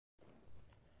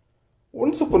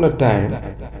Once upon a time,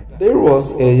 there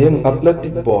was a young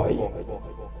athletic boy.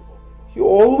 He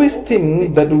always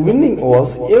think that winning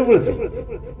was everything,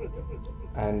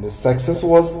 and success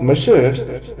was measured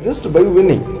just by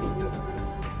winning.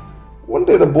 One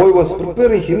day the boy was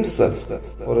preparing himself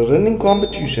for a running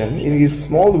competition in his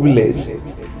small village.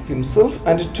 Himself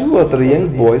and two other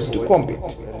young boys to compete.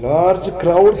 A large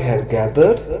crowd had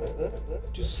gathered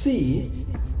to see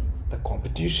the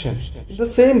competition. The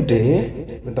same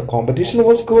day, when the competition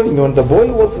was going on, the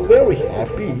boy was very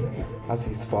happy as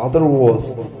his father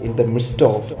was in the midst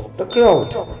of the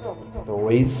crowd. The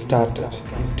race started.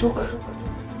 He took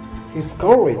his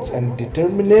courage and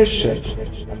determination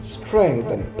and strength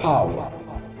and power.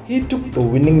 He took the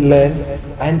winning lane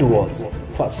and was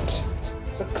first.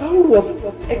 The crowd was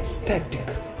ecstatic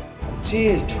and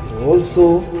cheered. They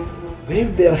also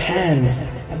waved their hands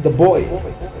at the boy.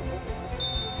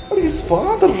 But his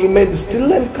father remained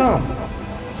still and calm,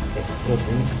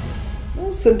 expressing no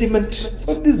sentiment.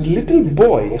 But this little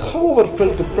boy, however,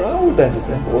 felt proud and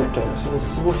important. He was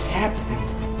so happy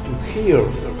to hear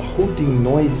a hooting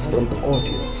noise from the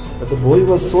audience. But the boy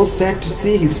was so sad to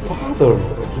see his father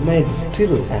remained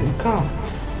still and calm.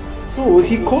 So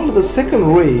he called the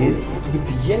second race with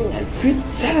the young and fit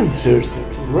challengers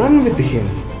to run with him.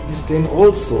 This time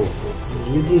also, the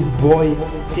little boy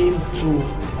came through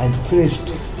and finished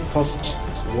first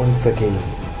once again.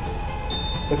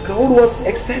 The crowd was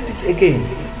ecstatic again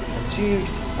and cheered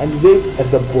and waved at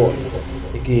the boy.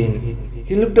 Again,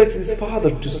 he looked at his father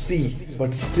to see,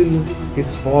 but still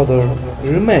his father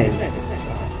remained.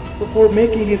 So for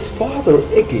making his father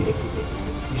again,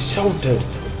 he shouted,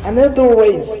 "Another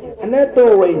race!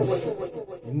 Another race!"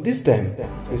 And this time,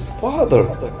 his father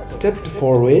stepped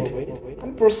forward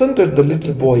and presented the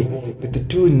little boy with the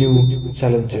two new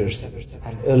challengers,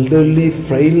 an elderly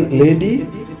frail lady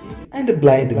and a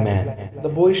blind man. The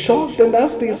boy shocked and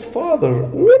asked his father,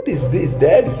 "What is this,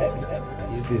 Daddy?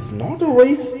 Is this not a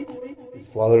race?" His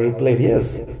father replied,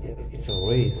 "Yes, it's a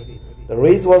race." The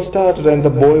race was started and the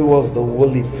boy was the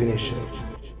only finisher.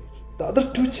 The other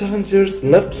two challengers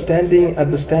left standing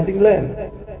at the starting line.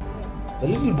 The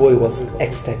little boy was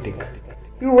ecstatic.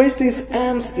 He raised his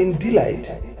arms in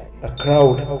delight. The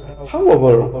crowd,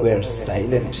 however, were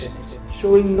silent,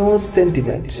 showing no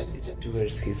sentiment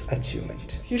towards his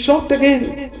achievement. He shocked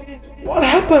again. "What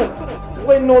happened?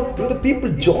 Why not do the people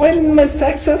join in my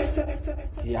success?"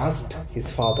 He asked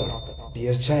his father.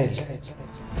 "Dear child,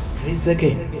 race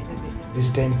again.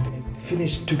 This time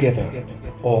finish together,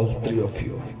 all three of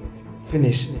you.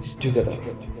 Finish together,"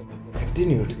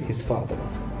 continued his father.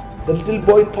 The little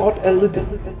boy thought a little,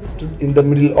 stood in the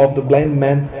middle of the blind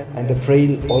man and the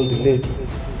frail old lady,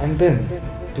 and then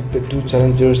took the two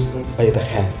challengers by the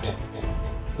hand.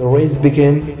 The race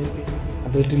began,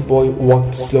 and the little boy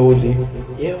walked slowly,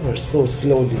 ever so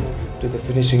slowly, to the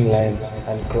finishing line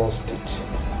and crossed it.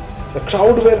 The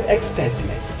crowd were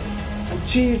ecstatic and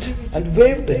cheered and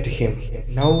waved at him.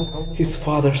 Now his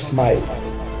father smiled,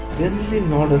 gently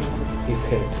nodded his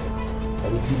head.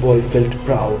 The little boy felt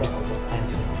proud and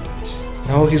important.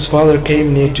 Now his father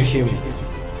came near to him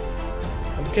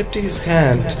and kept his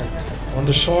hand on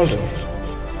the shoulder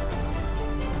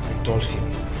and told him,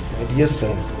 "My dear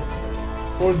son,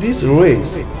 for this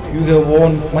race you have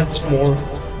won much more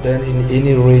than in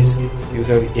any race you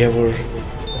have ever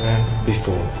run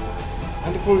before.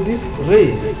 And for this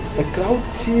race, the crowd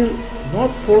cheered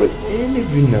not for any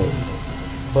winner,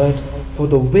 but for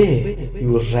the way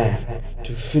you ran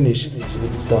to finish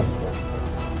with them.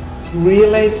 You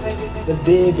realized that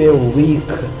they were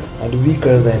weak and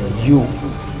weaker than you,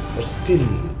 but still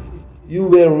you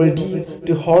were ready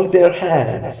to hold their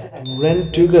hands and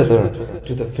run together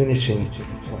to the finishing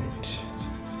point."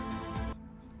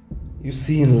 You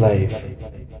see, in life,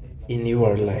 in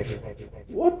your life,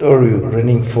 what are you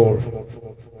running for?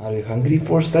 Are you hungry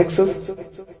for success?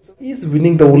 Is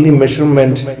winning the only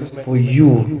measurement for you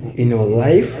in your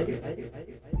life?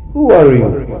 Who are you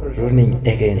running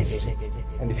against?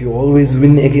 And if you always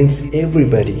win against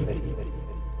everybody,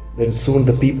 then soon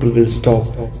the people will stop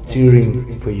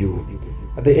cheering for you.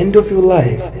 At the end of your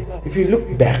life, if you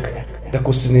look back, the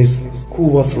question is, who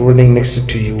was running next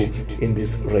to you in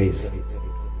this race?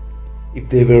 If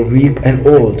they were weak and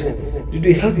old, did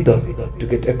you help them to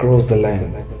get across the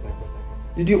line?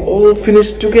 Did you all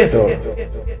finish together?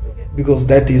 Because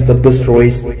that is the best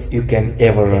race you can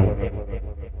ever run.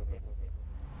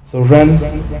 So run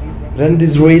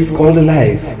this race called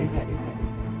life.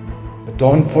 But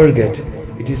don't forget,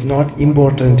 it is not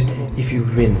important if you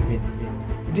win.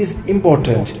 It is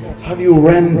important how you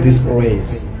run this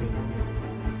race.